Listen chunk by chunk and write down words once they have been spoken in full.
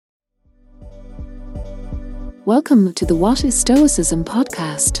Welcome to the What is Stoicism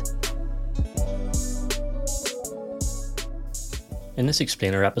podcast. In this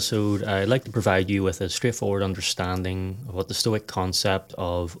explainer episode, I'd like to provide you with a straightforward understanding of what the Stoic concept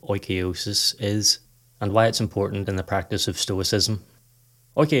of Oikeiosis is and why it's important in the practice of Stoicism.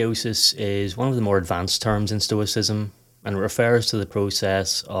 Oikeiosis is one of the more advanced terms in Stoicism and it refers to the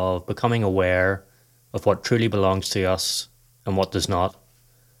process of becoming aware of what truly belongs to us and what does not.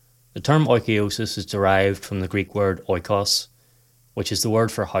 The term Oikeiosis is derived from the Greek word oikos, which is the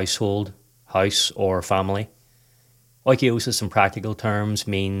word for household, house or family. Oikeiosis in practical terms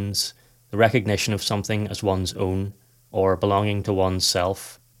means the recognition of something as one's own or belonging to one's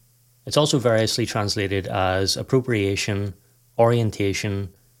self. It's also variously translated as appropriation,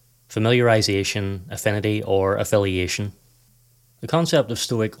 orientation, familiarization, affinity or affiliation. The concept of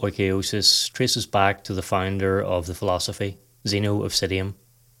Stoic Oikeiosis traces back to the founder of the philosophy, Zeno of Citium.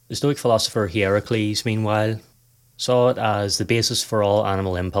 The Stoic philosopher Hierocles, meanwhile, saw it as the basis for all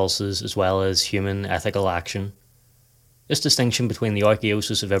animal impulses as well as human ethical action. This distinction between the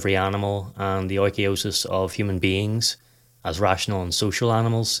oikeiosis of every animal and the oikeiosis of human beings, as rational and social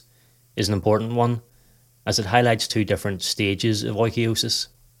animals, is an important one, as it highlights two different stages of oikeiosis.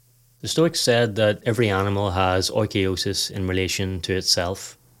 The Stoics said that every animal has oikeiosis in relation to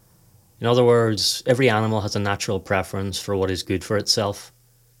itself. In other words, every animal has a natural preference for what is good for itself,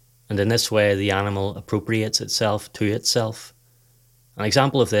 and in this way the animal appropriates itself to itself. An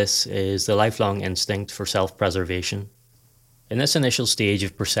example of this is the lifelong instinct for self-preservation. In this initial stage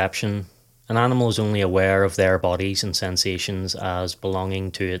of perception, an animal is only aware of their bodies and sensations as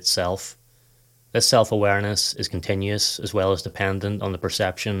belonging to itself. This self-awareness is continuous as well as dependent on the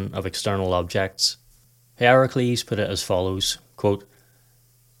perception of external objects. Hierocles put it as follows, quote,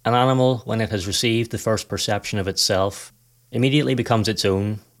 "An animal, when it has received the first perception of itself, immediately becomes its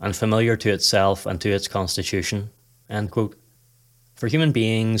own and familiar to itself and to its constitution." End quote. For human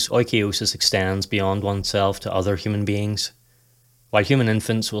beings, oikeiosis extends beyond oneself to other human beings. While human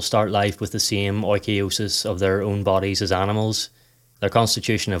infants will start life with the same oikeiosis of their own bodies as animals, their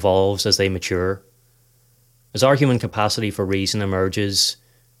constitution evolves as they mature. As our human capacity for reason emerges,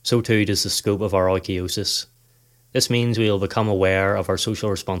 so too does the scope of our oikeiosis. This means we will become aware of our social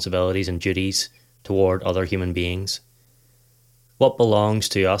responsibilities and duties toward other human beings. What belongs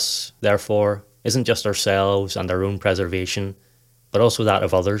to us, therefore, isn't just ourselves and our own preservation, but also that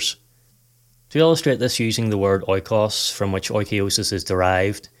of others. To illustrate this using the word oikos, from which oikeiosis is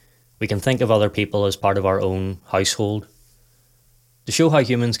derived, we can think of other people as part of our own household. To show how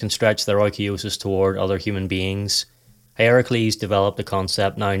humans can stretch their oikeiosis toward other human beings, Hierocles developed a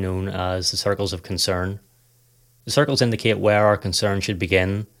concept now known as the circles of concern. The circles indicate where our concern should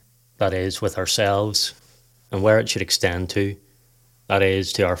begin, that is, with ourselves, and where it should extend to, that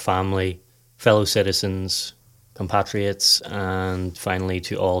is, to our family, fellow citizens, compatriots, and finally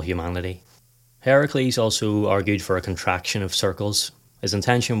to all humanity. Hierocles also argued for a contraction of circles. His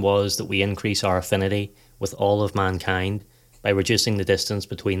intention was that we increase our affinity with all of mankind by reducing the distance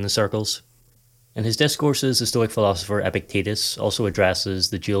between the circles. In his discourses, the Stoic philosopher Epictetus also addresses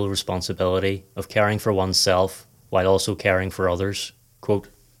the dual responsibility of caring for oneself while also caring for others. Quote,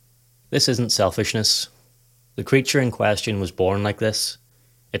 "This isn't selfishness. The creature in question was born like this.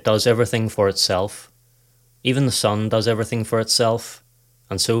 It does everything for itself. Even the sun does everything for itself,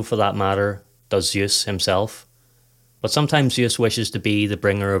 and so, for that matter, does Zeus himself. But sometimes Zeus wishes to be the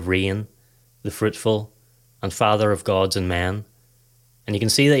bringer of rain, the fruitful, and father of gods and men. And you can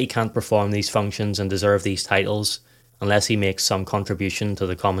see that he can't perform these functions and deserve these titles unless he makes some contribution to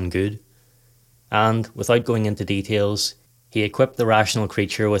the common good. And, without going into details, he equipped the rational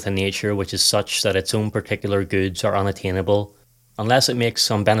creature with a nature which is such that its own particular goods are unattainable unless it makes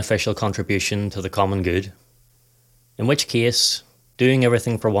some beneficial contribution to the common good. In which case, doing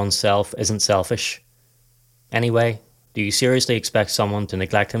everything for oneself isn't selfish. Anyway, do you seriously expect someone to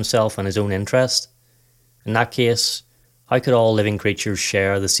neglect himself and his own interest? In that case, how could all living creatures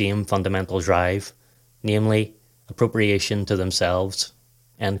share the same fundamental drive, namely, appropriation to themselves?"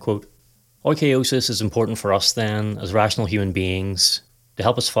 End quote. Oikeiosis is important for us then, as rational human beings, to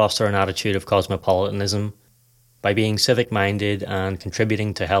help us foster an attitude of cosmopolitanism by being civic-minded and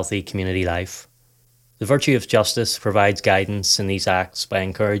contributing to healthy community life. The virtue of justice provides guidance in these acts by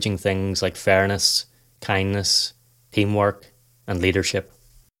encouraging things like fairness, kindness, teamwork, and leadership.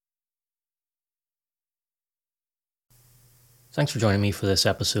 Thanks for joining me for this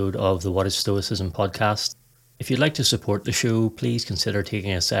episode of the What is Stoicism podcast. If you'd like to support the show, please consider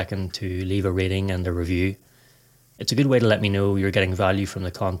taking a second to leave a rating and a review. It's a good way to let me know you're getting value from the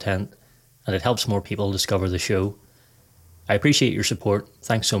content, and it helps more people discover the show. I appreciate your support.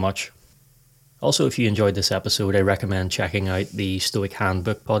 Thanks so much. Also, if you enjoyed this episode, I recommend checking out the Stoic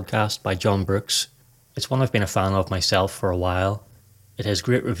Handbook podcast by John Brooks. It's one I've been a fan of myself for a while. It has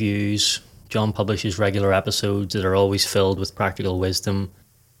great reviews. John publishes regular episodes that are always filled with practical wisdom,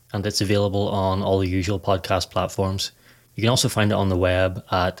 and it's available on all the usual podcast platforms. You can also find it on the web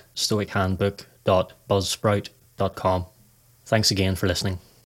at stoichandbook.buzzsprout.com. Thanks again for listening.